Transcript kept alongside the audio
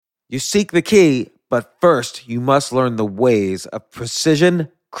You seek the key, but first you must learn the ways of precision,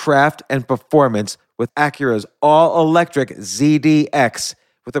 craft, and performance with Acura's all-electric ZDX.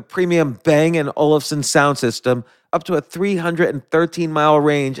 With a premium Bang & Olufsen sound system, up to a 313-mile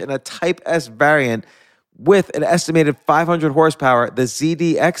range, and a Type S variant with an estimated 500 horsepower, the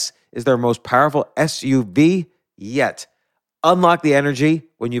ZDX is their most powerful SUV yet. Unlock the energy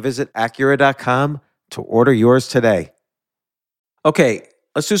when you visit Acura.com to order yours today. Okay,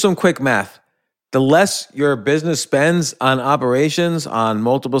 let's do some quick math. The less your business spends on operations, on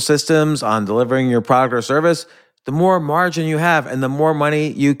multiple systems, on delivering your product or service, the more margin you have and the more money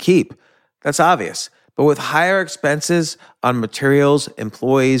you keep. That's obvious. But with higher expenses on materials,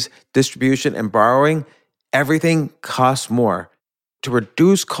 employees, distribution, and borrowing, everything costs more. To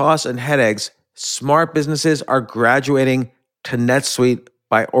reduce costs and headaches, smart businesses are graduating to NetSuite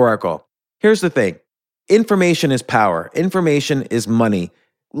by Oracle. Here's the thing. Information is power. Information is money.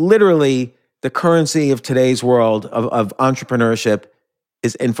 Literally, the currency of today's world of entrepreneurship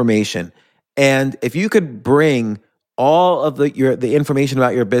is information. And if you could bring all of the information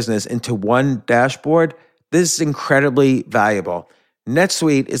about your business into one dashboard, this is incredibly valuable.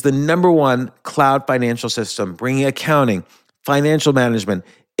 NetSuite is the #1 cloud financial system, bringing accounting, financial management,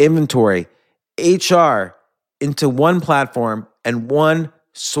 inventory, HR into one platform and one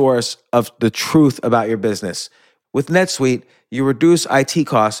source of the truth about your business. With NetSuite, you reduce IT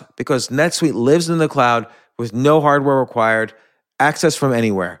costs because NetSuite lives in the cloud with no hardware required, access from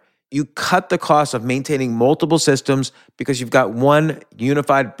anywhere. You cut the cost of maintaining multiple systems because you've got one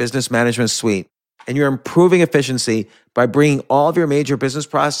unified business management suite. And you're improving efficiency by bringing all of your major business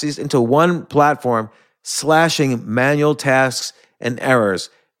processes into one platform, slashing manual tasks and errors.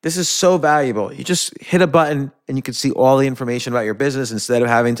 This is so valuable. You just hit a button and you can see all the information about your business instead of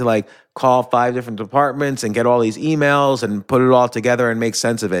having to call 5 different departments and get all these emails and put it all together and make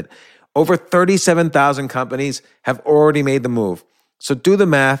sense of it. Over 37,000 companies have already made the move. So do the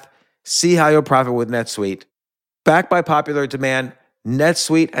math, see how you'll profit with NetSuite. Backed by popular demand,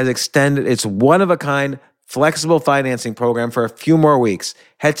 NetSuite has extended its one-of-a-kind flexible financing program for a few more weeks.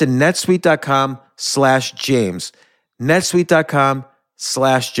 Head to netsuite.com/James.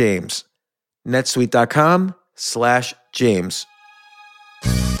 netsuite.com/James. netsuite.com/James.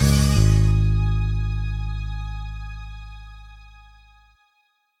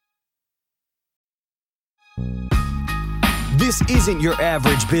 This isn't your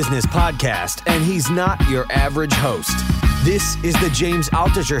average business podcast, and he's not your average host. This is the James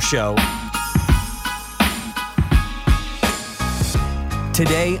Altucher Show.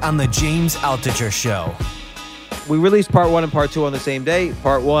 Today on the James Altucher Show. We released part 1 and part 2 on the same day.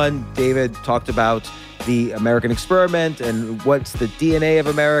 Part 1, David talked about the American experiment and what's the DNA of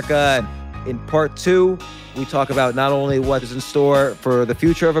America. And in part 2, we talk about not only what is in store for the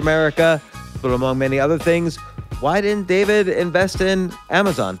future of America, but among many other things, why didn't David invest in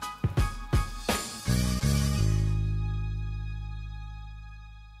Amazon?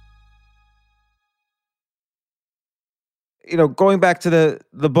 Going back to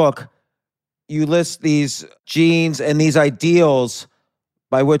the book, you list these genes and these ideals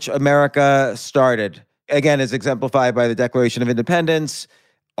by which America started. Again, as exemplified by the Declaration of Independence,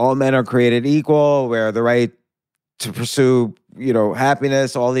 all men are created equal, we have the right to pursue,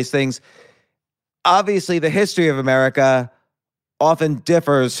 happiness, all these things. Obviously, the history of America often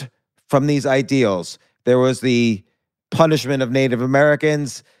differs from these ideals. There was the punishment of Native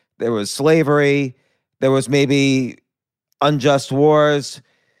Americans, there was slavery, there was maybe unjust wars.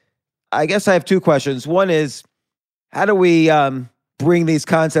 I guess I have 2 questions. One is, how do we bring these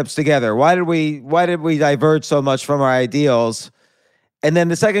concepts together? Why did we diverge so much from our ideals? And then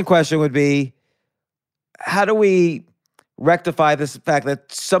the second question would be, how do we rectify this fact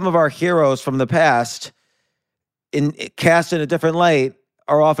that some of our heroes from the past, cast in a different light,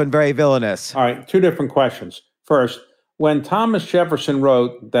 are often very villainous? All right, 2 different questions. First, when Thomas Jefferson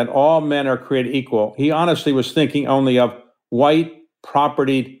wrote that all men are created equal, he honestly was thinking only of white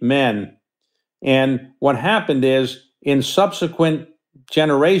propertied men. And what happened is, in subsequent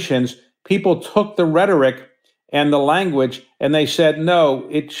generations, people took the rhetoric and the language and they said, no,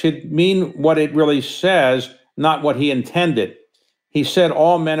 it should mean what it really says, not what he intended. He said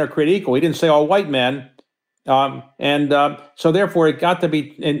all men are created equal. He didn't say all white men. So therefore it got to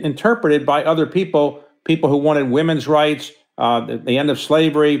be interpreted by other people who wanted women's rights, the end of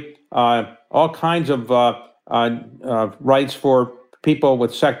slavery, all kinds of rights for people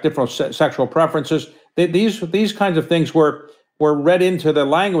with different sexual preferences. These kinds of things were read into the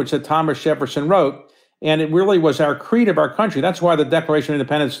language that Thomas Jefferson wrote, and it really was our creed of our country. That's why the Declaration of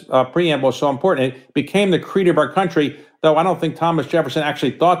Independence preamble is so important. It became the creed of our country though I don't think Thomas Jefferson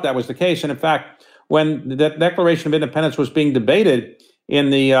actually thought that was the case. And in fact, when the Declaration of Independence was being debated in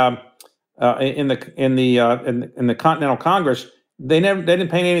the Continental Congress, they didn't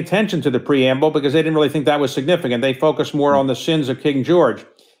pay any attention to the preamble because they didn't really think that was significant. They focused more on the sins of King George.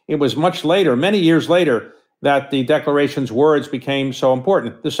 It was much later, many years later, that the Declaration's words became so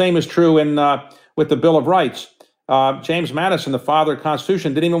important. The same is true with the Bill of Rights. James Madison, the father of the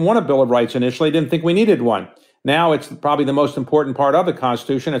Constitution, didn't even want a Bill of Rights initially, didn't think we needed one. Now it's probably the most important part of the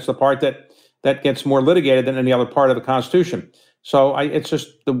Constitution. It's the part that gets more litigated than any other part of the Constitution. So it's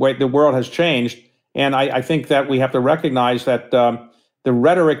just the way the world has changed. And I think that we have to recognize that the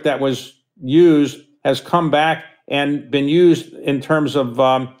rhetoric that was used has come back and been used in terms of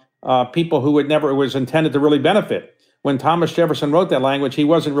people who it was intended to really benefit. When Thomas Jefferson wrote that language, he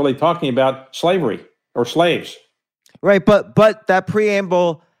wasn't really talking about slavery or slaves. Right, but that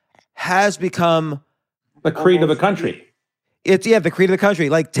preamble has become the creed of the country. It's the creed of the country.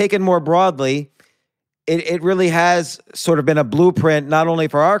 Like, taken more broadly, it really has sort of been a blueprint, not only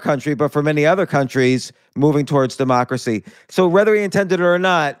for our country, but for many other countries moving towards democracy. So whether he intended it or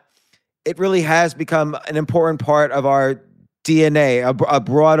not, it really has become an important part of our DNA, a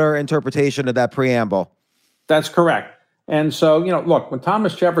broader interpretation of that preamble. That's correct. And so, look, when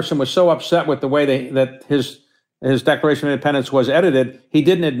Thomas Jefferson was so upset with the way that his Declaration of Independence was edited, he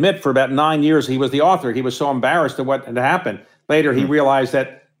didn't admit for about 9 years he was the author. He was so embarrassed at what had happened. Later, he realized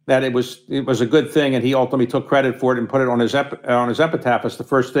that it was a good thing, and he ultimately took credit for it and put it on his epitaph as the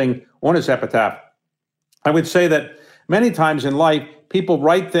first thing on his epitaph. I would say that many times in life, people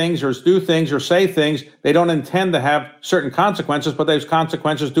write things or do things or say things they don't intend to have certain consequences, but those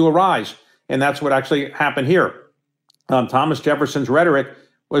consequences do arise, and that's what actually happened here. Thomas Jefferson's rhetoric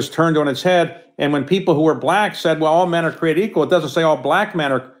was turned on its head, and when people who were black said, well, all men are created equal, it doesn't say all black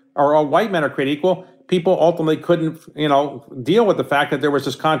men or all white men are created equal. People ultimately couldn't, deal with the fact that there was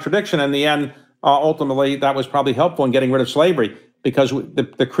this contradiction. In the end, ultimately, that was probably helpful in getting rid of slavery, because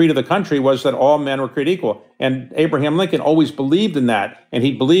the creed of the country was that all men were created equal. And Abraham Lincoln always believed in that, and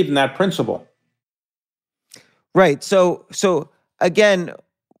he believed in that principle. Right. So again,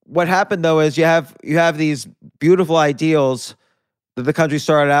 what happened though is you have these beautiful ideals that the country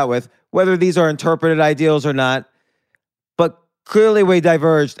started out with, whether these are interpreted ideals or not, but clearly we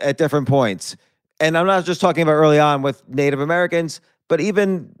diverged at different points. And I'm not just talking about early on with Native Americans, but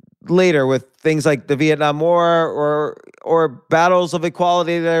even later with things like the Vietnam War or battles of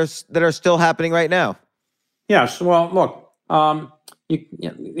equality that are still happening right now. Yes. Well, look,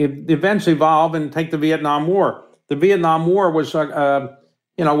 events evolve, and take the Vietnam War. The Vietnam War was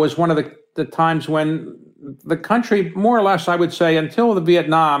one of the times when the country, more or less, I would say, until the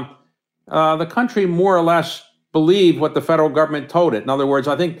Vietnam, the country more or less believed what the federal government told it. In other words,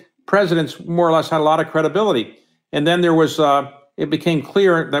 I think presidents more or less had a lot of credibility. And then there was, it became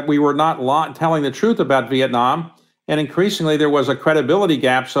clear that we were not telling the truth about Vietnam. And increasingly, there was a credibility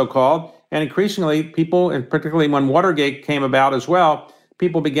gap, so-called. And increasingly, people, and particularly when Watergate came about as well,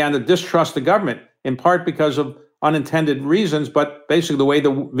 people began to distrust the government, in part because of unintended reasons, but basically the way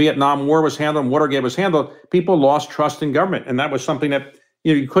the Vietnam War was handled and Watergate was handled, people lost trust in government. And that was something that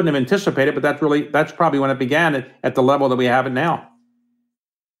you couldn't have anticipated, but that's probably when it began at the level that we have it now.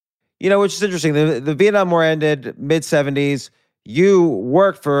 Which is interesting. The Vietnam War ended mid-'70s. You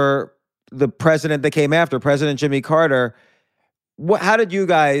worked for the president that came after, President Jimmy Carter. How did you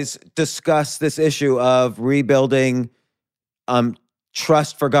guys discuss this issue of rebuilding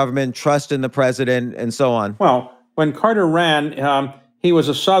trust for government, trust in the president, and so on? Well, when Carter ran, he was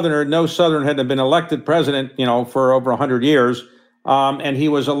a Southerner. No Southern had been elected president, for over 100 years. And he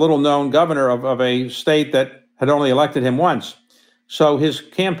was a little-known governor of a state that had only elected him once. So his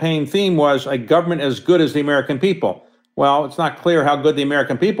campaign theme was a government as good as the American people. Well, it's not clear how good the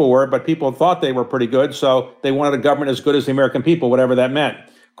American people were, but people thought they were pretty good, so they wanted a government as good as the American people, whatever that meant.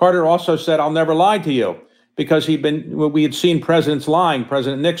 Carter also said, I'll never lie to you, because we had seen presidents lying.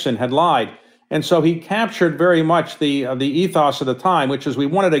 President Nixon had lied. And so he captured very much the ethos of the time, which is we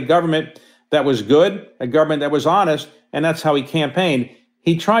wanted a government that was good, a government that was honest, and that's how he campaigned.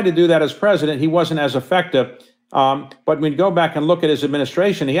 He tried to do that as president. He wasn't as effective. But when we go back and look at his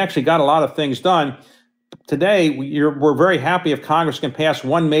administration, he actually got a lot of things done. Today, we're very happy if Congress can pass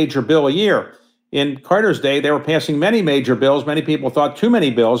one major bill a year. In Carter's day, they were passing many major bills. Many people thought too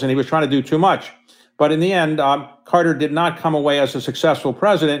many bills, and he was trying to do too much. But in the end, Carter did not come away as a successful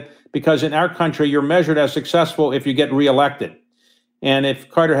president, because in our country, you're measured as successful if you get reelected. And if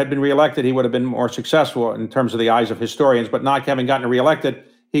Carter had been reelected, he would have been more successful in terms of the eyes of historians. But not having gotten reelected,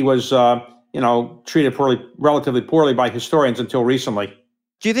 he was treated relatively poorly by historians until recently.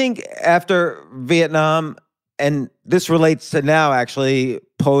 Do you think after Vietnam and this relates to now, actually,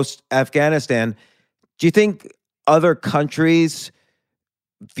 post-Afghanistan. Do you think other countries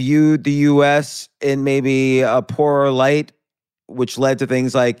viewed the U.S. in maybe a poorer light, which led to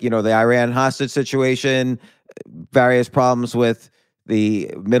things like, the Iran hostage situation, various problems with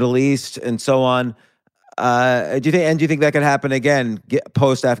the Middle East, and so on? Do you think that could happen again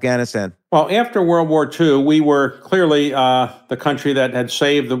post-Afghanistan? Well, after World War II, we were clearly the country that had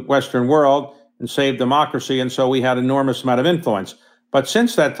saved the Western world and saved democracy, and so we had an enormous amount of influence. But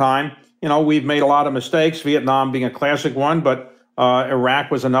since that time, we've made a lot of mistakes, Vietnam being a classic one, but Iraq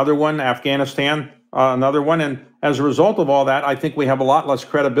was another one, Afghanistan another one. And as a result of all that, I think we have a lot less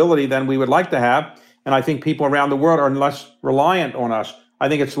credibility than we would like to have. And I think people around the world are less reliant on us. I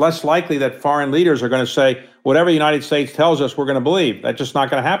think it's less likely that foreign leaders are going to say, whatever the United States tells us, we're going to believe. That's just not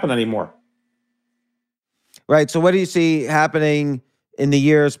going to happen anymore. Right. So what do you see happening in the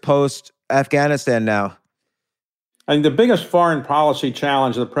years post-Afghanistan now? I think the biggest foreign policy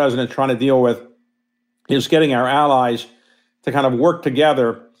challenge the president's trying to deal with is getting our allies to kind of work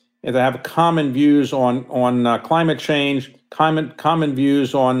together and to have common views on climate change, common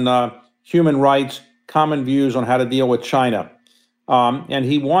views on human rights, common views on how to deal with China. And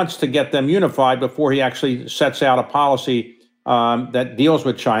he wants to get them unified before he actually sets out a policy that deals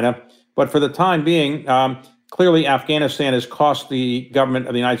with China. But for the time being, clearly Afghanistan has cost the government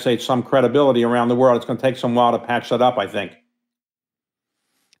of the United States some credibility around the world. It's going to take some while to patch that up, I think.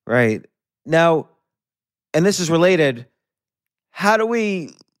 Right. Now, and this is related, how do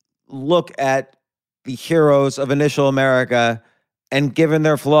we look at the heroes of initial America and, given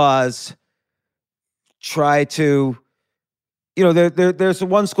their flaws, try to, there's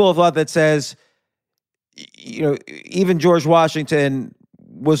one school of thought that says, even George Washington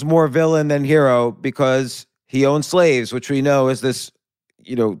was more villain than hero because he owned slaves, which we know is this,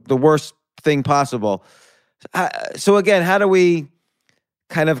 the worst thing possible. So again, how do we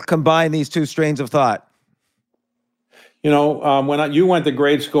kind of combine these two strains of thought? When you went to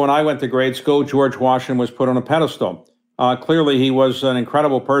grade school and I went to grade school, George Washington was put on a pedestal. Clearly, he was an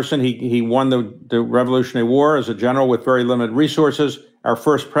incredible person. He won the Revolutionary War as a general with very limited resources, our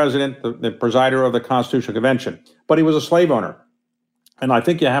first president, the presider of the Constitutional Convention. But he was a slave owner. And I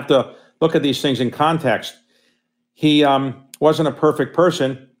think you have to look at these things in context. He wasn't a perfect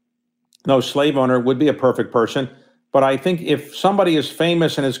person. No slave owner would be a perfect person. But I think if somebody is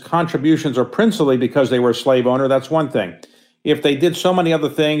famous and his contributions are principally because they were a slave owner, that's one thing. If they did so many other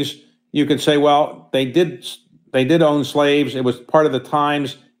things, you could say, well, they did own slaves. It was part of the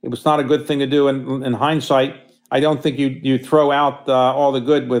times. It was not a good thing to do. In hindsight, I don't think you throw out all the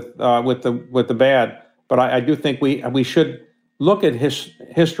good with the bad. But I do think we should look at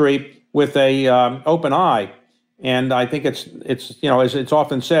history with a open eye. And I think it's as it's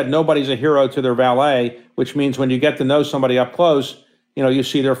often said, nobody's a hero to their valet, which means when you get to know somebody up close, you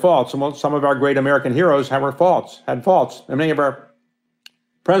see their faults. Some of our great American heroes had faults. And many of our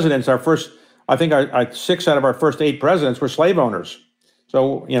presidents, I think 6 out of our first 8 presidents were slave owners.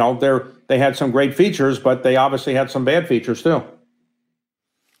 So, they had some great features, but they obviously had some bad features too.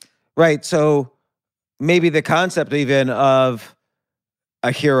 Right. So maybe the concept even of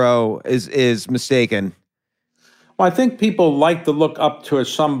a hero is mistaken. Well, I think people like to look up to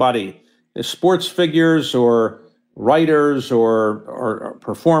somebody, sports figures or writers or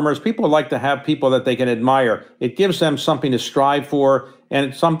performers. People like to have people that they can admire. It gives them something to strive for,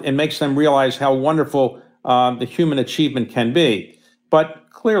 and it makes them realize how wonderful the human achievement can be. But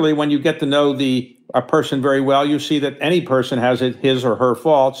clearly, when you get to know a person very well, you see that any person has his or her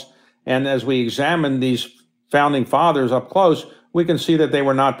faults. And as we examine these founding fathers up close, we can see that they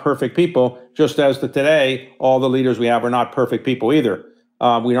were not perfect people, just as today, all the leaders we have are not perfect people either.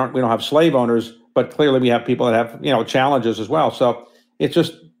 We don't have slave owners, but clearly we have people that have, challenges as well. So it's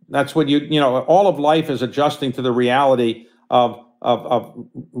just, that's what all of life is adjusting to the reality of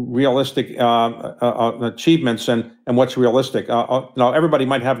realistic achievements and what's realistic. Everybody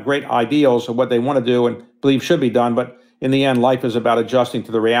might have great ideals of what they want to do and believe should be done, but in the end, life is about adjusting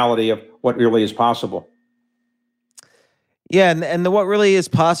to the reality of what really is possible. Yeah, and what really is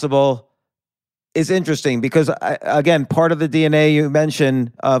possible is interesting because, again, part of the DNA you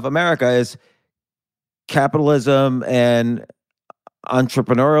mentioned of America is capitalism and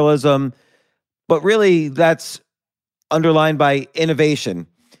entrepreneurialism, but really that's underlined by innovation.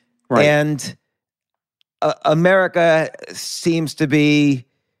 Right. And America seems to be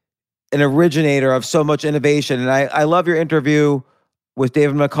an originator of so much innovation. And I love your interview with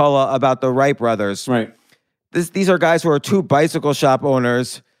David McCullough about the Wright brothers. Right. These are guys who are 2 bicycle shop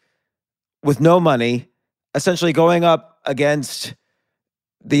owners with no money, essentially going up against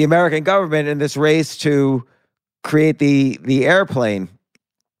the American government in this race to create the airplane.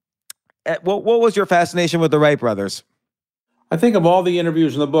 What was your fascination with the Wright brothers? I think of all the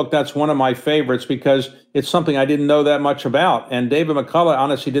interviews in the book, that's one of my favorites because it's something I didn't know that much about. And David McCullough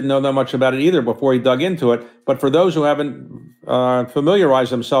honestly didn't know that much about it either before he dug into it. But for those who haven't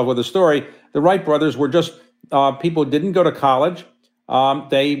familiarized themselves with the story, the Wright brothers were just people who didn't go to college.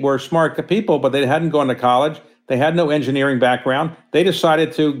 They were smart people, but they hadn't gone to college. They had no engineering background. They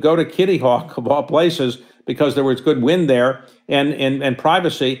decided to go to Kitty Hawk, of all places, because there was good wind there and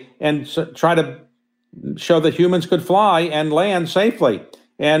privacy, and try to show that humans could fly and land safely.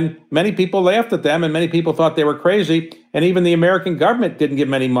 And many people laughed at them, and many people thought they were crazy. And even the American government didn't give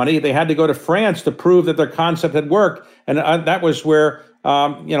them any money. They had to go to France to prove that their concept had worked. And that was where,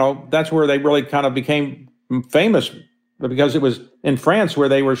 that's where they really kind of became famous, because it was in France where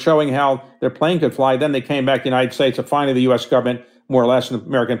they were showing how their plane could fly. Then they came back to the United States, and finally the U.S. government, more or less, and the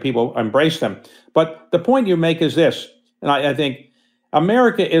American people embraced them. But the point you make is this, and I think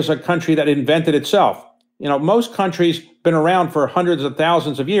America is a country that invented itself. Most countries been around for hundreds of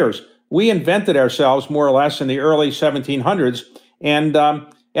thousands of years. We invented ourselves more or less in the early 1700s,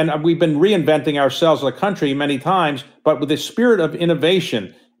 and we've been reinventing ourselves as a country many times, but with the spirit of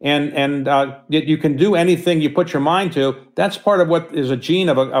innovation. And you can do anything you put your mind to. That's part of what is a gene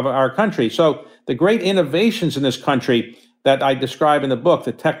of our country. So the great innovations in this country that I describe in the book,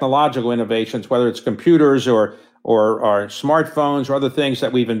 the technological innovations, whether it's computers or smartphones or other things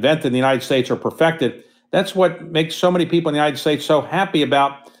that we've invented in the United States or perfected, that's what makes so many people in the United States so happy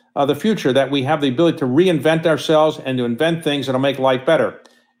about the future, that we have the ability to reinvent ourselves and to invent things that'll make life better.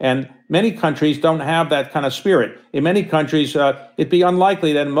 And many countries don't have that kind of spirit. In many countries, it'd be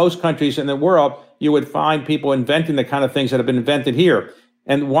unlikely that in most countries in the world, you would find people inventing the kind of things that have been invented here.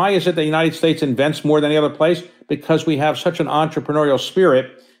 And why is it the United States invents more than any other place? Because we have such an entrepreneurial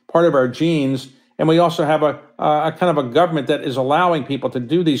spirit, part of our genes, and we also have a kind of a government that is allowing people to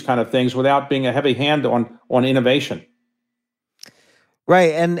do these kind of things without being a heavy hand on innovation.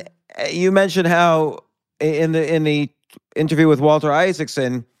 Right, and you mentioned how in the interview with Walter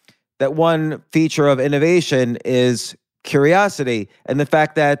Isaacson, that one feature of innovation is curiosity, and the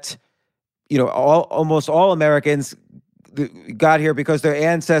fact that almost all Americans got here because their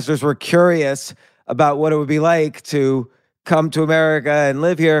ancestors were curious about what it would be like to come to America and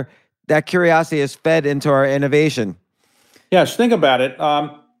live here. That curiosity is fed into our innovation. Yes, think about it.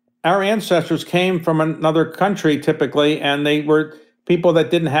 Our ancestors came from another country typically, and they were people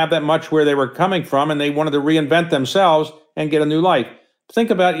that didn't have that much where they were coming from, and they wanted to reinvent themselves and get a new life.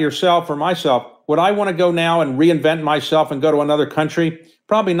 Think about yourself or myself. Would I want to go now and reinvent myself and go to another country?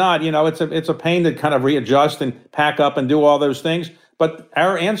 Probably not. It's a pain to kind of readjust and pack up and do all those things. But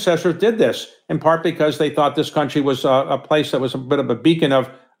our ancestors did this in part because they thought this country was a place that was a bit of a beacon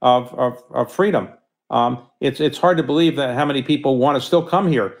of freedom. It's hard to believe that how many people want to still come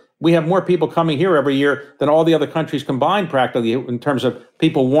here. We have more people coming here every year than all the other countries combined, practically, in terms of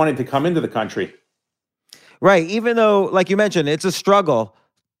people wanting to come into the country. Right. Even though, like you mentioned, it's a struggle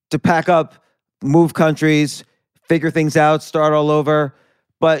to pack up, move countries, figure things out, start all over.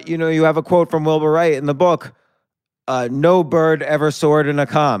 But, you have a quote from Wilbur Wright in the book, no bird ever soared in a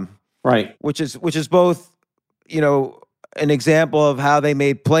calm. Right. Which is both, an example of how they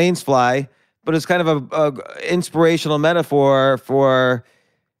made planes fly, but it's kind of a inspirational metaphor for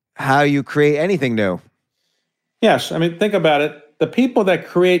how you create anything new. Yes. I mean, think about it. The people that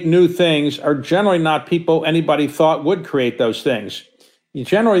create new things are generally not people anybody thought would create those things.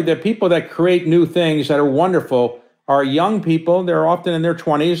 Generally, the people that create new things that are wonderful are young people. They're often in their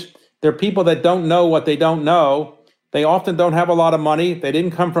 20s. They're people that don't know what they don't know. They often don't have a lot of money. They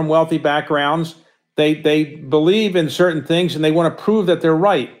didn't come from wealthy backgrounds. They believe in certain things, and they want to prove that they're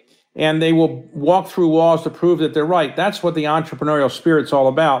right. And they will walk through walls to prove that they're right. That's what the entrepreneurial spirit's all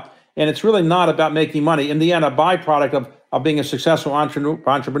about. And it's really not about making money. In the end, a byproduct of being a successful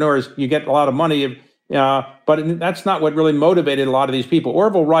entrepreneur is you get a lot of money. But that's not what really motivated a lot of these people.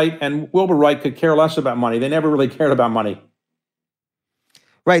 Orville Wright and Wilbur Wright could care less about money. They never really cared about money.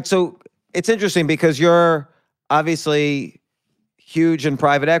 Right. So it's interesting because you're obviously huge in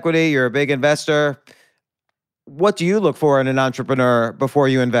private equity. You're a big investor. What do you look for in an entrepreneur before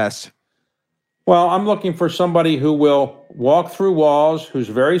you invest? Well, I'm looking for somebody who will walk through walls, who's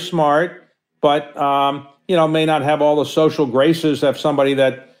very smart, but may not have all the social graces of somebody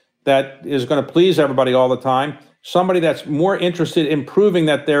that is going to please everybody all the time. Somebody that's more interested in proving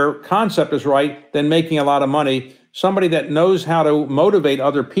that their concept is right than making a lot of money. Somebody that knows how to motivate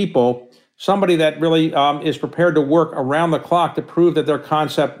other people. Somebody that really is prepared to work around the clock to prove that their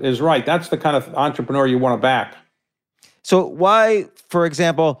concept is right. That's the kind of entrepreneur you want to back. So why, for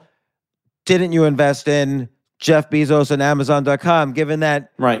example, didn't you invest in Jeff Bezos and Amazon.com, given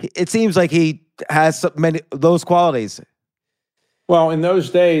that it seems like he has so many of those qualities. Well, in those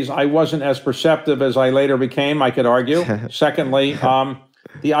days, I wasn't as perceptive as I later became, I could argue. Secondly,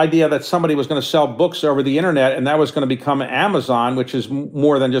 the idea that somebody was going to sell books over the internet and that was going to become Amazon, which is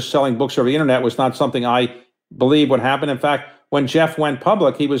more than just selling books over the internet, was not something I believe would happen. In fact, when Jeff went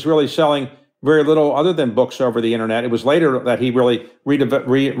public, he was really selling very little other than books over the internet. It was later that he really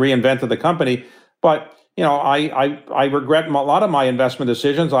reinvented the company. But I regret a lot of my investment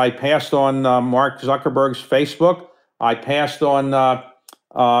decisions. I passed on Mark Zuckerberg's Facebook. I passed on Mark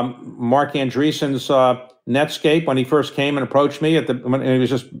Andreessen's Netscape when he first came and approached me when he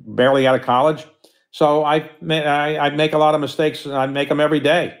was just barely out of college. So I make a lot of mistakes, and I make them every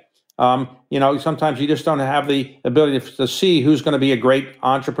day. Sometimes you just don't have the ability to see who's going to be a great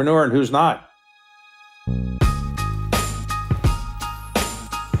entrepreneur and who's not.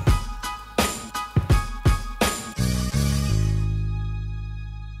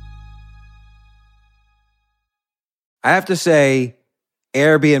 I have to say,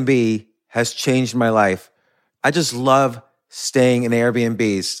 Airbnb has changed my life. I just love staying in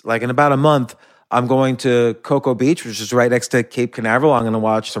Airbnbs. Like in about a month, I'm going to Cocoa Beach, which is right next to Cape Canaveral. I'm going to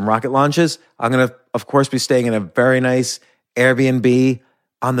watch some rocket launches. I'm going to, of course, be staying in a very nice Airbnb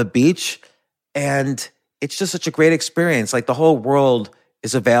on the beach. And it's just such a great experience. Like the whole world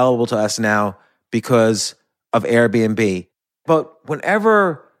is available to us now because of Airbnb. But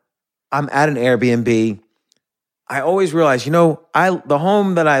whenever I'm at an Airbnb, I always realize, the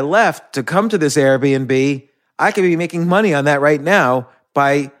home that I left to come to this Airbnb, I could be making money on that right now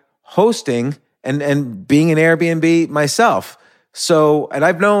by hosting and being an Airbnb myself. So, and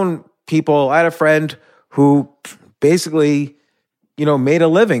I've known people, I had a friend who basically, made a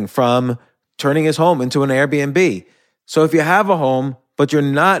living from turning his home into an Airbnb. So if you have a home, but you're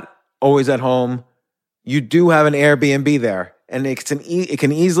not always at home, you do have an Airbnb there. And it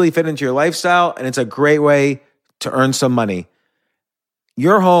can easily fit into your lifestyle, and it's a great way to earn some money.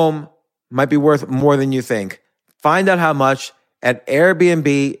 Your home might be worth more than you think. Find out how much at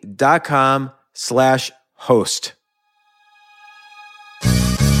airbnb.com/host.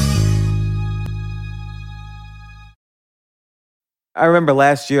 I remember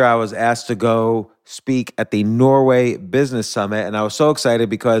last year I was asked to go speak at the Norway Business Summit, and I was so excited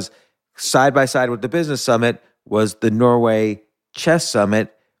because side by side with the Business Summit was the Norway Chess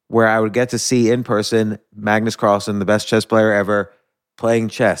Summit, where I would get to see in person Magnus Carlsen, the best chess player ever, playing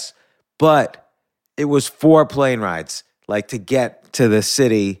chess. But it was 4 plane rides, like to get to the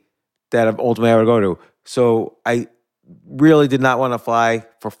city that ultimately I would go to. So I really did not want to fly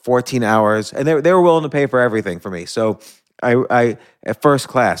for 14 hours. And they were willing to pay for everything for me. So I at first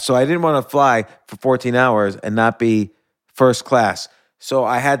class. So I didn't want to fly for 14 hours and not be first class. So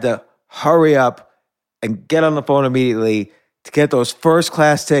I had to hurry up and get on the phone immediately to get those first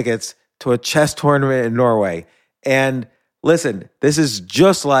class tickets to a chess tournament in Norway. And listen, this is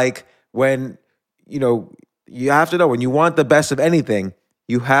just like when, you have to know when you want the best of anything,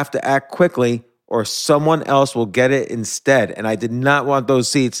 you have to act quickly or someone else will get it instead. And I did not want those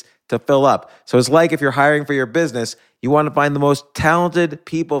seats to fill up. So it's like if you're hiring for your business, you want to find the most talented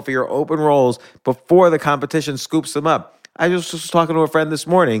people for your open roles before the competition scoops them up. I just was talking to a friend this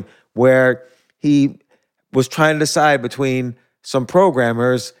morning where he was trying to decide between some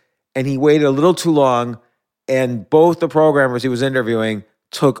programmers, and he waited a little too long, and both the programmers he was interviewing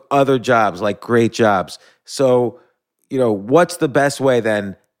took other jobs, like great jobs. So, what's the best way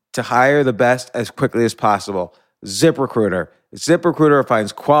then to hire the best as quickly as possible? ZipRecruiter. ZipRecruiter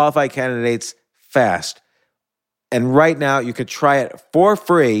finds qualified candidates fast. And right now, you could try it for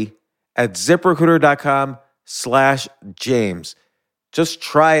free at ZipRecruiter.com/James. Just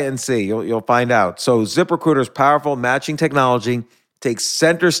try it and see. You'll find out. So ZipRecruiter's powerful matching technology takes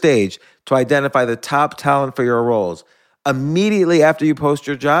center stage to identify the top talent for your roles. Immediately after you post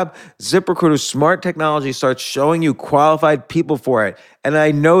your job, ZipRecruiter's smart technology starts showing you qualified people for it. And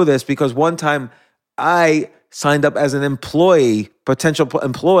I know this because one time I signed up as an potential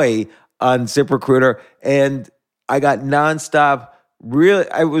employee on ZipRecruiter, and I got nonstop.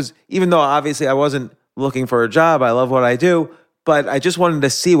 Even though obviously I wasn't looking for a job, I love what I do, but I just wanted to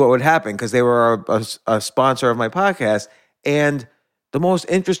see what would happen because they were a sponsor of my podcast. And the most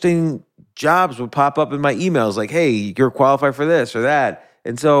interesting jobs would pop up in my emails like, hey, you're qualified for this or that.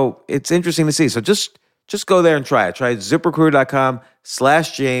 And so it's interesting to see. So just go there and try it. Try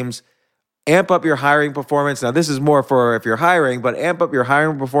ZipRecruiter.com/James. Amp up your hiring performance. Now, this is more for if you're hiring, but amp up your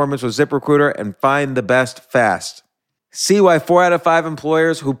hiring performance with ZipRecruiter and find the best fast. See why 4 out of 5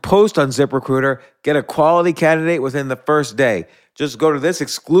 employers who post on ZipRecruiter get a quality candidate within the first day. Just go to this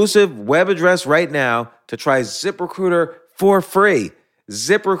exclusive web address right now to try ZipRecruiter for free.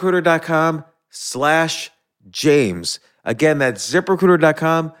 ZipRecruiter.com/James. Again, that's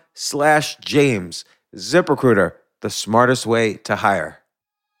ZipRecruiter.com/James. ZipRecruiter, the smartest way to hire.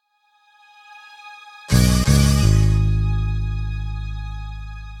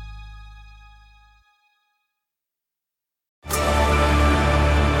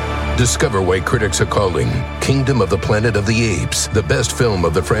 Discover why critics are calling Kingdom of the Planet of the Apes the best film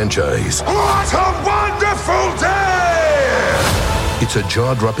of the franchise. What a wonderful day! It's a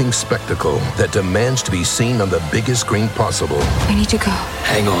jaw-dropping spectacle that demands to be seen on the biggest screen possible. I need to go.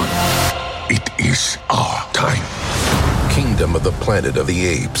 Hang on. It is our time. Kingdom of the Planet of the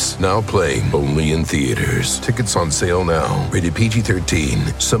Apes, now playing only in theaters. Tickets on sale now. Rated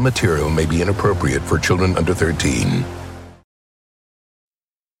PG-13. Some material may be inappropriate for children under 13.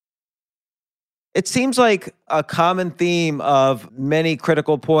 It seems like a common theme of many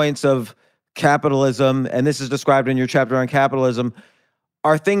critical points of capitalism, and this is described in your chapter on capitalism,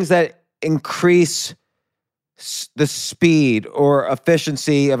 are things that increase the speed or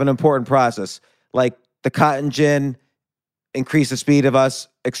efficiency of an important process. Like the cotton gin increase the speed of us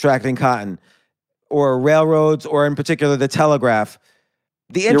extracting cotton, or railroads, or in particular the telegraph.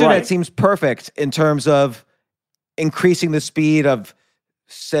 The internet seems perfect in terms of increasing the speed of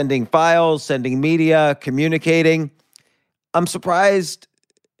sending files, sending media, communicating. I'm surprised,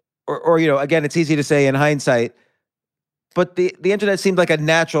 or again, it's easy to say in hindsight, but the internet seemed like a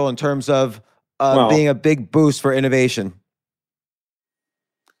natural in terms of being a big boost for innovation.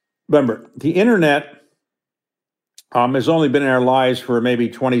 Remember, the internet has only been in our lives for maybe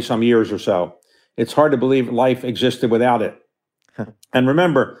 20 some years or so. It's hard to believe life existed without it. And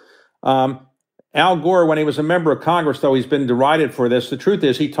remember, Al Gore, when he was a member of Congress, though he's been derided for this, the truth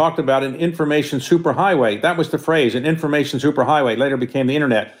is he talked about an information superhighway. That was the phrase, an information superhighway. Later became the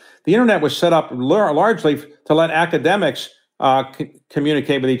internet. The internet was set up largely to let academics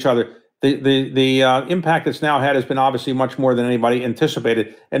communicate with each other. The impact it's now had has been obviously much more than anybody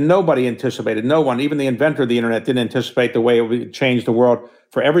anticipated, and nobody anticipated. No one, even the inventor of the internet, didn't anticipate the way it would change the world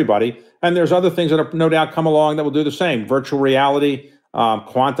for everybody. And there's other things that have no doubt come along that will do the same: virtual reality,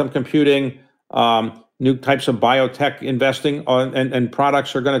 quantum computing. New types of biotech investing and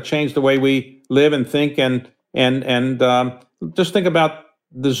products are going to change the way we live and think. And just think about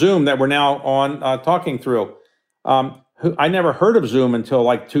the Zoom that we're now on talking through. I never heard of Zoom until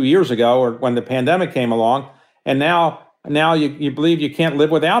like 2 years ago, or when the pandemic came along. And now you believe you can't live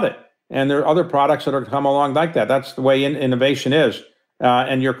without it. And there are other products that are come along like that. That's the way innovation is.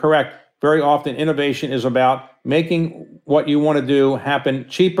 And you're correct. Very often innovation is about making what you want to do happen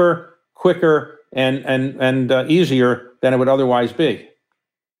cheaper, quicker, and easier than it would otherwise be.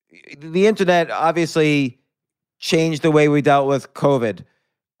 The internet obviously changed the way we dealt with COVID.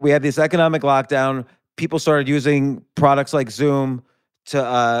 We had this economic lockdown. People started using products like Zoom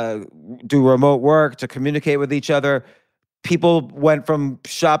to do remote work, to communicate with each other. People went from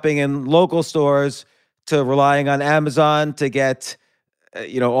shopping in local stores to relying on Amazon to get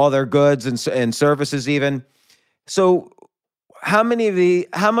all their goods and services even. So how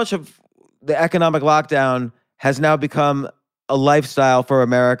much of the economic lockdown has now become a lifestyle for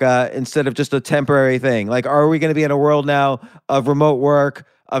America instead of just a temporary thing? Like, are we going to be in a world now of remote work,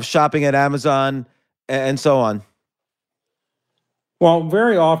 of shopping at Amazon, and so on? Well,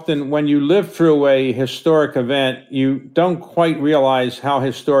 very often when you live through a historic event, you don't quite realize how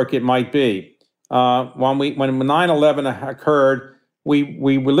historic it might be. When 9/11 occurred,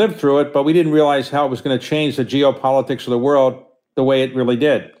 we lived through it, but we didn't realize how it was going to change the geopolitics of the world the way it really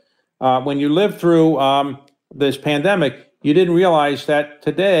did. When you live through this pandemic, you didn't realize that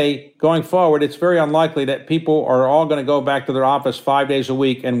today, going forward, it's very unlikely that people are all going to go back to their office 5 days a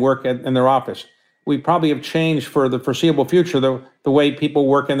week and work in their office. We probably have changed for the foreseeable future the way people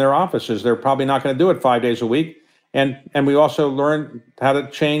work in their offices. They're probably not going to do it 5 days a week. And we also learned how to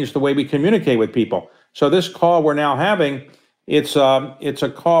change the way we communicate with people. So this call we're now having, it's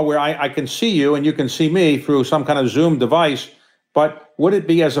a call where I can see you and you can see me through some kind of Zoom device. But would it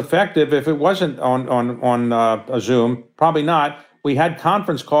be as effective if it wasn't on a Zoom? Probably not. We had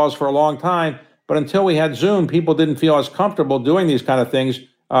conference calls for a long time, but until we had Zoom, people didn't feel as comfortable doing these kind of things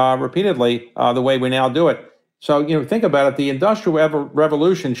repeatedly the way we now do it. So, think about it. The Industrial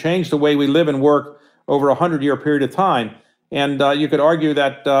Revolution changed the way we live and work over a 100-year period of time. And you could argue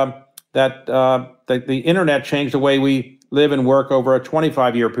that the internet changed the way we live and work over a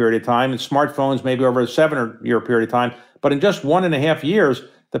 25-year period of time, and smartphones maybe over a 7-year period of time. But in just 1.5 years,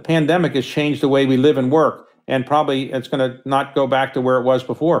 the pandemic has changed the way we live and work, and probably it's going to not go back to where it was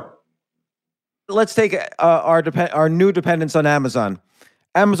before. let's take our new dependence on Amazon.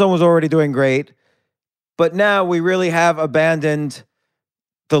 Amazon was already doing great, but now we really have abandoned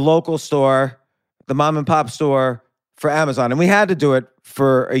the local store, the mom and pop store for Amazon. And we had to do it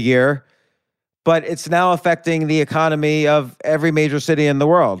for a year, but it's now affecting the economy of every major city in the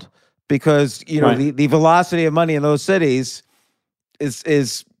world because, Right. the velocity of money in those cities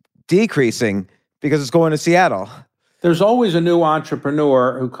is decreasing because it's going to Seattle. There's always a new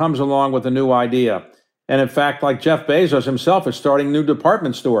entrepreneur who comes along with a new idea. And in fact, like Jeff Bezos himself is starting new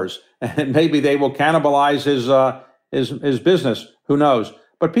department stores, and maybe they will cannibalize his business. Who knows?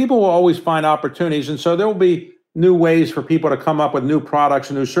 But people will always find opportunities, and so there will be new ways for people to come up with new products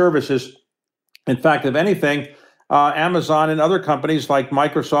and new services. In fact, if anything, Amazon and other companies like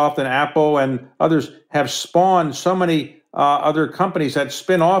Microsoft and Apple and others have spawned so many other companies that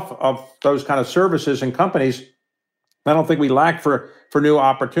spin off of those kind of services and companies. I don't think we lack for new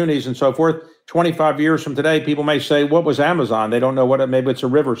opportunities and so forth. 25 years from today, people may say, what was Amazon? They don't know maybe it's a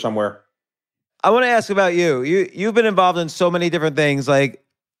river somewhere. I want to ask about you. You've been involved in so many different things. Like,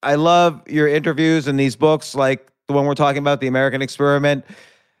 I love your interviews and these books, like the one we're talking about, The American Experiment.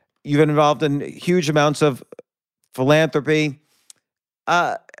 You've been involved in huge amounts of philanthropy.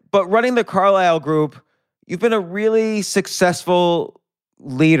 But running the Carlyle Group, you've been a really successful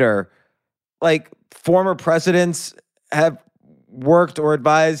leader. Like, former presidents have worked or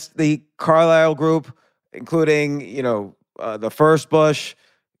advised the Carlyle Group, including, the first Bush,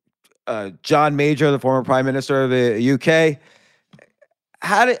 John Major, the former Prime Minister of the UK.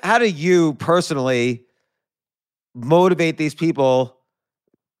 How do you personally motivate these people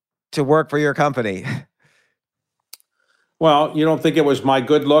to work for your company? Well, you don't think it was my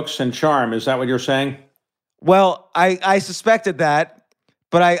good looks and charm. Is that what you're saying? Well, I suspected that,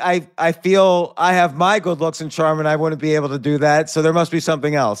 but I feel I have my good looks and charm, and I wouldn't be able to do that. So there must be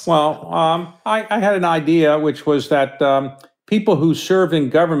something else. Well, I had an idea, which was that people who served in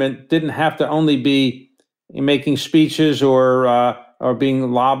government didn't have to only be making speeches or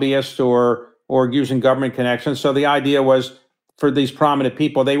being lobbyists or using government connections. So the idea was for these prominent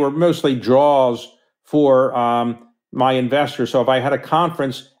people, they were mostly draws for my investors. So if I had a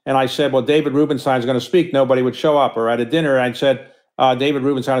conference and I said, well, David Rubenstein is going to speak, nobody would show up. Or at a dinner, I said, David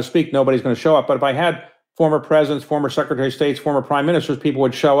Rubenstein to speak, nobody's going to show up. But if I had former presidents, former secretary of states, former prime ministers, people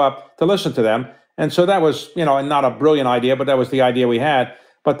would show up to listen to them. And so that was, not a brilliant idea, but that was the idea we had.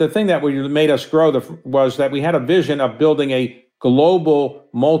 But the thing that made us grow was that we had a vision of building a global,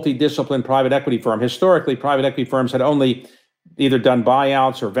 multidisciplined private equity firm. Historically, private equity firms had only either done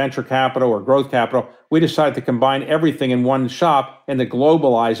buyouts or venture capital or growth capital. We decided to combine everything in one shop and to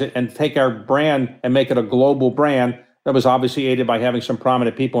globalize it and take our brand and make it a global brand. That was obviously aided by having some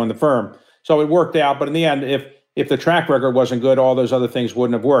prominent people in the firm. So it worked out. But in the end, if the track record wasn't good, all those other things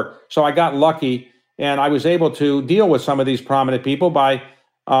wouldn't have worked. So I got lucky, and I was able to deal with some of these prominent people by,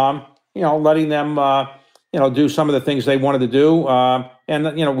 letting them, do some of the things they wanted to do.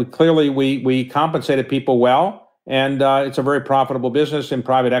 We compensated people well, and it's a very profitable business in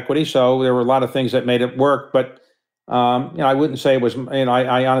private equity. So there were a lot of things that made it work. But I wouldn't say it was.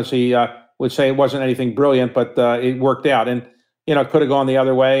 I honestly would say it wasn't anything brilliant, but it worked out. And it could have gone the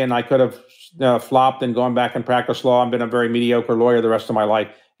other way, and I could have flopped and gone back and practiced law and been a very mediocre lawyer the rest of my life.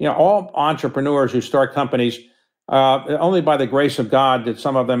 All entrepreneurs who start companies, only by the grace of God did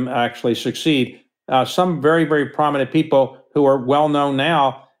some of them actually succeed. Some very, very prominent people who are well known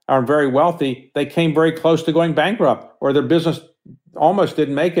now are very wealthy. They came very close to going bankrupt, or their business almost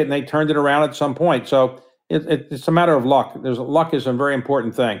didn't make it, and they turned it around at some point. So it's a matter of luck. Luck is a very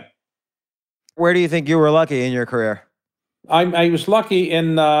important thing. Where do you think you were lucky in your career? I was lucky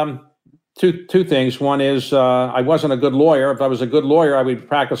in two things. One is I wasn't a good lawyer. If I was a good lawyer, I would be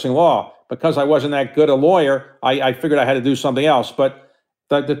practicing law. Because I wasn't that good a lawyer, I figured I had to do something else. But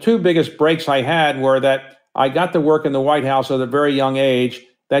the two biggest breaks I had were that I got to work in the White House at a very young age.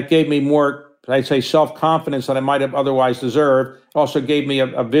 That gave me more, I'd say, self-confidence than I might have otherwise deserved. It also gave me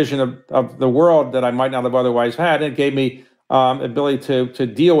a vision of the world that I might not have otherwise had. It gave me ability to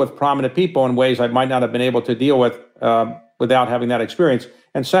deal with prominent people in ways I might not have been able to deal with without having that experience.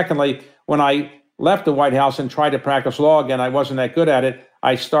 And secondly, when I left the White House and tried to practice law again, I wasn't that good at it.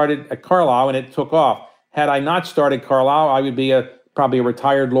 I started at Carlyle, and it took off. Had I not started Carlyle, I would be probably a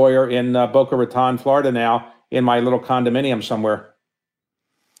retired lawyer in Boca Raton, Florida now, in my little condominium somewhere.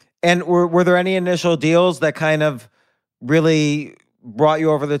 And were there any initial deals that kind of really brought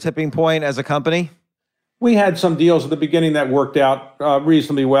you over the tipping point as a company? We had some deals at the beginning that worked out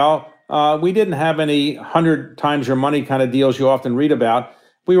reasonably well. We didn't have any 100 times your money kind of deals you often read about.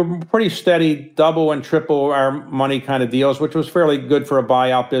 we were pretty steady, double and triple our money kind of deals, which was fairly good for a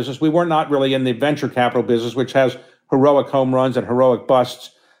buyout business. We were not really in the venture capital business, which has heroic home runs and heroic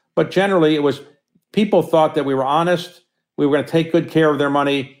busts. But generally, it was people thought that we were honest. We were going to take good care of their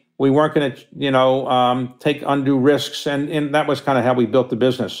money. We weren't going to, take undue risks. And that was kind of how we built the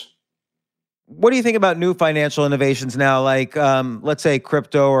business. What do you think about new financial innovations now, like let's say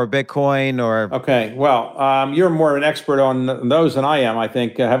crypto or Bitcoin or? Okay, well, you're more an expert on those than I am, I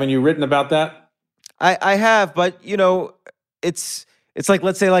think. Haven't you written about that? I have, but it's like,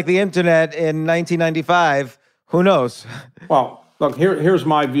 let's say, like the internet in 1995. Who knows? Well, look, here's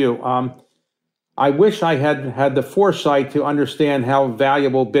my view. I wish I had the foresight to understand how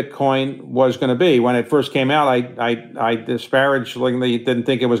valuable Bitcoin was going to be. When it first came out, I disparagingly didn't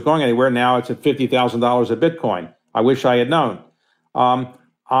think it was going anywhere. Now it's at $50,000 a Bitcoin. I wish I had known.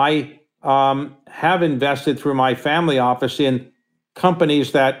 I have invested through my family office in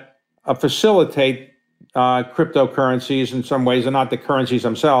companies that facilitate cryptocurrencies in some ways, and not the currencies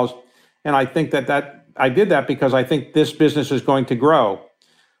themselves. And I think that I did that because I think this business is going to grow.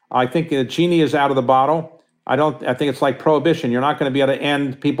 I think the genie is out of the bottle. I think it's like prohibition. You're not going to be able to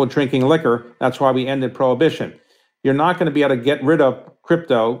end people drinking liquor. That's why we ended prohibition. You're not going to be able to get rid of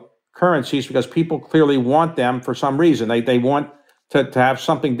cryptocurrencies because people clearly want them for some reason. They want to have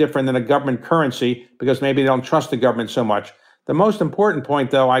something different than a government currency because maybe they don't trust the government so much. The most important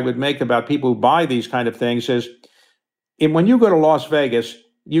point, though, I would make about people who buy these kind of things is when you go to Las Vegas,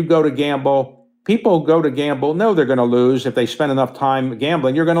 you go to gamble. People who go to gamble know they're going to lose. If they spend enough time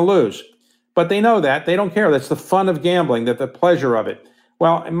gambling, you're going to lose. But they know that. They don't care. That's the fun of gambling, the pleasure of it.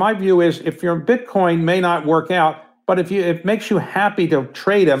 Well, in my view is if your Bitcoin may not work out, but if it makes you happy to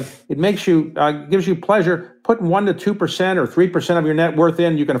trade them, it makes you gives you pleasure. Put 1% to 2% or 3% of your net worth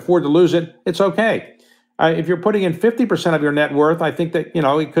in. You can afford to lose it. It's okay. If you're putting in 50% of your net worth, I think that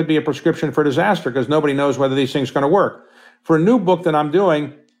it could be a prescription for disaster because nobody knows whether these things are going to work. For a new book that I'm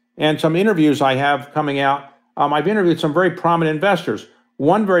doing, and some interviews I have coming out, I've interviewed some very prominent investors.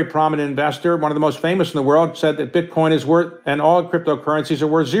 One very prominent investor, one of the most famous in the world, said that Bitcoin is worth, and all cryptocurrencies are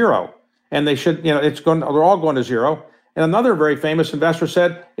worth zero. And they should, they're all going to zero. And another very famous investor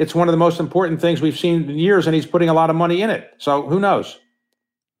said it's one of the most important things we've seen in years, and he's putting a lot of money in it. So who knows?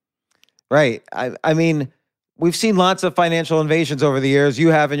 Right. I mean, we've seen lots of financial innovations over the years. You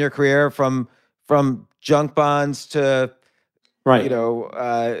have in your career from junk bonds to, right.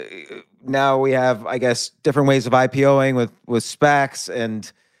 Now we have, I guess, different ways of IPOing with SPACs,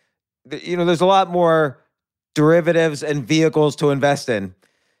 and there's a lot more derivatives and vehicles to invest in.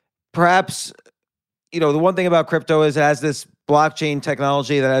 Perhaps, the one thing about crypto is it has this blockchain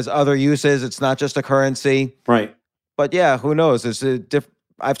technology that has other uses. It's not just a currency. Right. But yeah, who knows?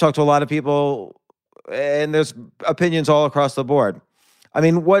 I've talked to a lot of people, and there's opinions all across the board. I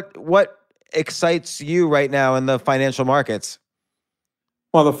mean, what excites you right now in the financial markets?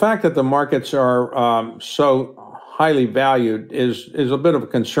 Well, the fact that the markets are so highly valued is a bit of a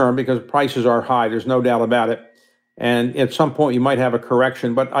concern because prices are high. There's no doubt about it. And at some point, you might have a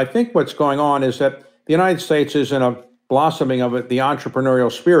correction. But I think what's going on is that the United States is in a blossoming of the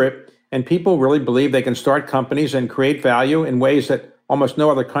entrepreneurial spirit, and people really believe they can start companies and create value in ways that almost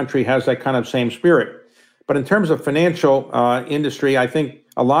no other country has that kind of same spirit. But in terms of financial industry, I think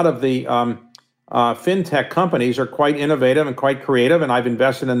a lot of the fintech companies are quite innovative and quite creative, and I've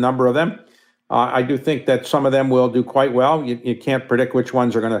invested in a number of them. I do think that some of them will do quite well. You can't predict which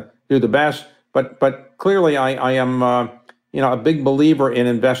ones are going to do the best, but clearly I am a big believer in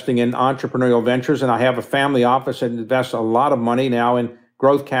investing in entrepreneurial ventures, and I have a family office that invests a lot of money now in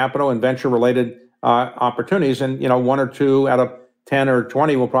growth capital and venture-related opportunities, and 1 or 2 out of 10 or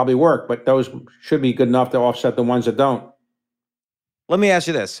 20 will probably work, but those should be good enough to offset the ones that don't. Let me ask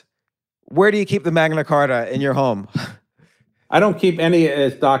you this. Where do you keep the Magna Carta in your home? I don't keep any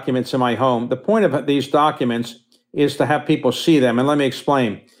documents in my home. The point of these documents is to have people see them. And let me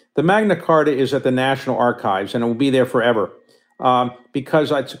explain. The Magna Carta is at the National Archives, and it will be there forever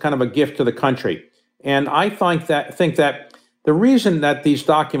because it's kind of a gift to the country. And I think that the reason that these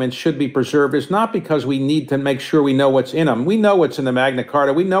documents should be preserved is not because we need to make sure we know what's in them. We know what's in the Magna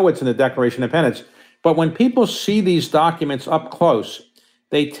Carta. We know what's in the Declaration of Independence. But when people see these documents up close,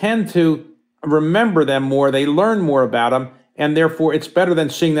 they tend to remember them more, they learn more about them, and therefore it's better than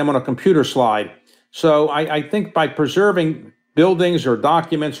seeing them on a computer slide. So I think by preserving buildings or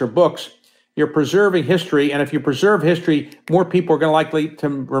documents or books, you're preserving history, and if you preserve history, more people are going to likely to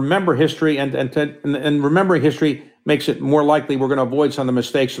remember history, and remembering history makes it more likely we're going to avoid some of the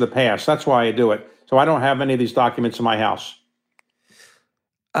mistakes of the past. That's why I do it. So I don't have any of these documents in my house.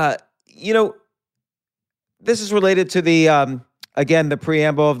 This is related to the again, the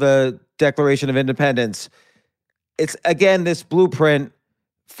preamble of the Declaration of Independence. It's, again, this blueprint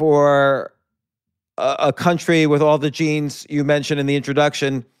for a country with all the genes you mentioned in the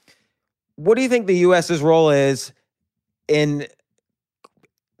introduction. What do you think the U.S.'s role is in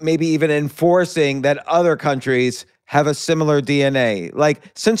maybe even enforcing that other countries have a similar DNA? Like,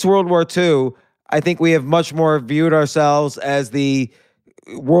 since World War II, I think we have much more viewed ourselves as the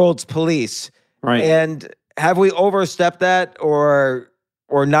world's police. Right. And have we overstepped that or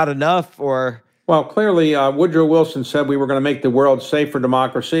not enough? Or Well, clearly, Woodrow Wilson said we were going to make the world safe for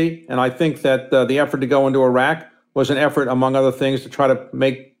democracy. And I think that the effort to go into Iraq was an effort, among other things, to try to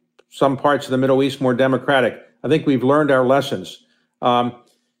make some parts of the Middle East more democratic. I think we've learned our lessons.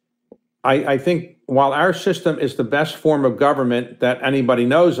 I think while our system is the best form of government that anybody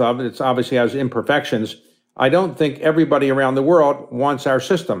knows of, it obviously has imperfections. I don't think everybody around the world wants our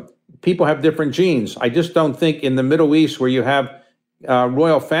system. People have different genes. I just don't think in the Middle East, where you have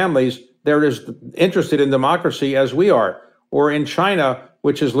royal families, they're as interested in democracy as we are. Or in China,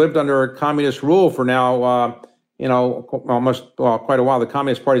 which has lived under a communist rule for now, almost quite a while. The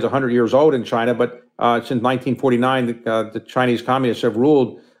Communist Party is 100 years old in China, but since 1949, the Chinese communists have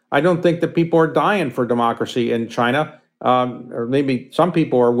ruled. I don't think that people are dying for democracy in China, or maybe some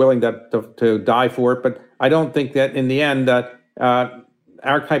people are willing to die for it, but I don't think that in the end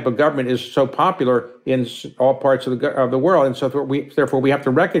our type of government is so popular in all parts of the world. And so therefore we have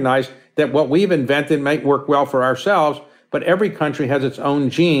to recognize that what we've invented might work well for ourselves, but every country has its own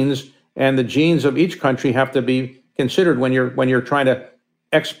genes, and the genes of each country have to be considered when you're trying to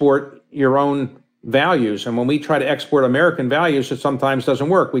export your own values. And when we try to export American values, it sometimes doesn't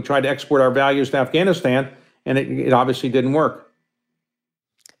work. We tried to export our values to Afghanistan, and it obviously didn't work.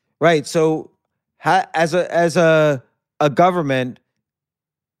 right. So as a government,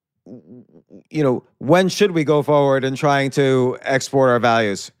 when should we go forward in trying to export our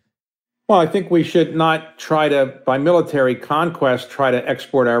values? Well, I think we should not try to, by military conquest, try to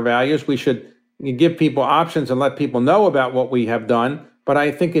export our values. We should give people options and let people know about what we have done. But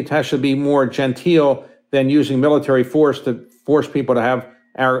I think it has to be more genteel than using military force to force people to have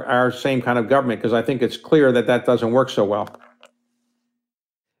our same kind of government, because I think it's clear that doesn't work so well.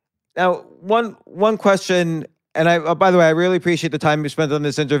 Now, one question, and by the way, I really appreciate the time you spent on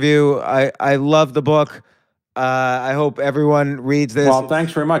this interview. I love the book. I hope everyone reads this. Well,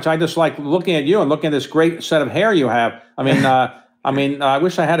 thanks very much. I just like looking at you and looking at this great set of hair you have. I mean, I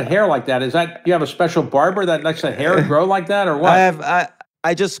wish I had a hair like that. Do you have a special barber that lets the hair grow like that, or what?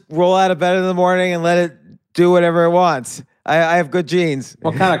 I just roll out of bed in the morning and let it do whatever it wants. I have good genes.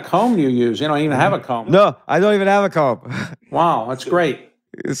 What kind of comb do you use? You don't even have a comb. No, I don't even have a comb. Wow, that's great.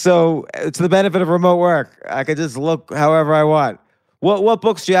 So it's the benefit of remote work. I could just look however I want. What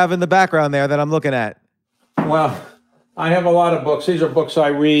books do you have in the background there that I'm looking at? Well, I have a lot of books. These are books I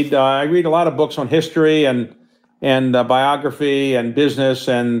read. I read a lot of books on history and biography and business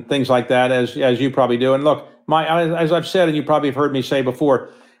and things like that, as you probably do. And look, as I've said, and you probably have heard me say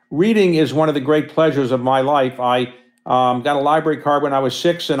before, reading is one of the great pleasures of my life. I got a library card when I was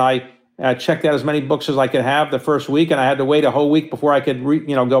 6, and I checked out as many books as I could have the first week, and I had to wait a whole week before I could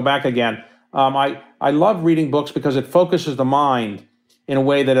go back again. I love reading books because it focuses the mind in a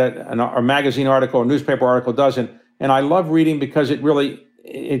way that a magazine article or newspaper article doesn't. And I love reading because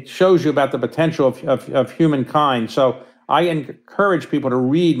it shows you about the potential of humankind. So I encourage people to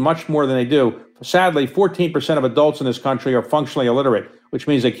read much more than they do. Sadly, 14% of adults in this country are functionally illiterate, which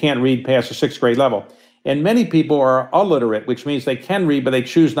means they can't read past the 6th grade level. And many people are illiterate, which means they can read, but they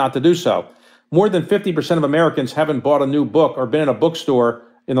choose not to do so. More than 50% of Americans haven't bought a new book or been in a bookstore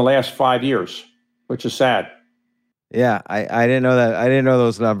in the last 5 years, which is sad. Yeah, I didn't know that. I didn't know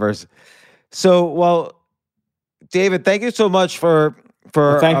those numbers. So, well, David, thank you so much for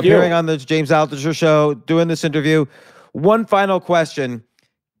appearing on the James Altucher Show, doing this interview. One final question.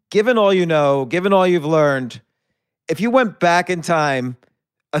 Given all you know, given all you've learned, if you went back in time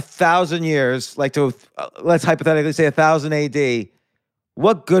 1,000 years, like to, let's hypothetically say 1,000 AD,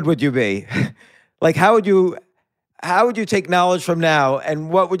 what good would you be? Like, how would you take knowledge from now, and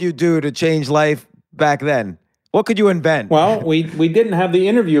what would you do to change life back then? What could you invent? Well, we didn't have the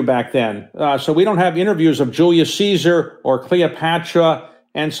interview back then. So we don't have interviews of Julius Caesar or Cleopatra.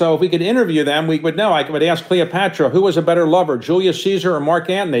 And so if we could interview them, we would know. I would ask Cleopatra, who was a better lover, Julius Caesar or Mark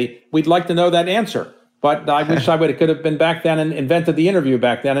Antony? We'd like to know that answer. But I wish could have been back then and invented the interview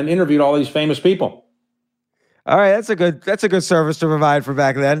back then and interviewed all these famous people. All right, that's a good service to provide for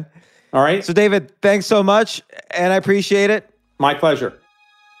back then. All right. So David, thanks so much, and I appreciate it. My pleasure.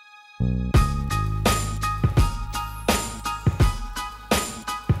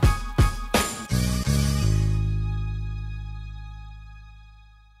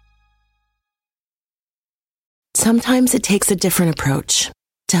 Sometimes it takes a different approach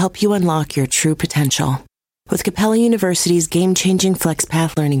to help you unlock your true potential. With Capella University's game-changing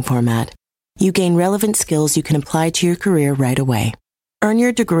FlexPath learning format, you gain relevant skills you can apply to your career right away. Earn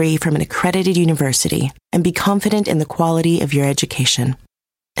your degree from an accredited university and be confident in the quality of your education.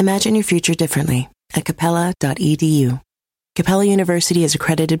 Imagine your future differently at capella.edu. Capella University is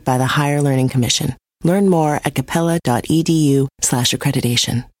accredited by the Higher Learning Commission. Learn more at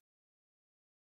capella.edu/accreditation.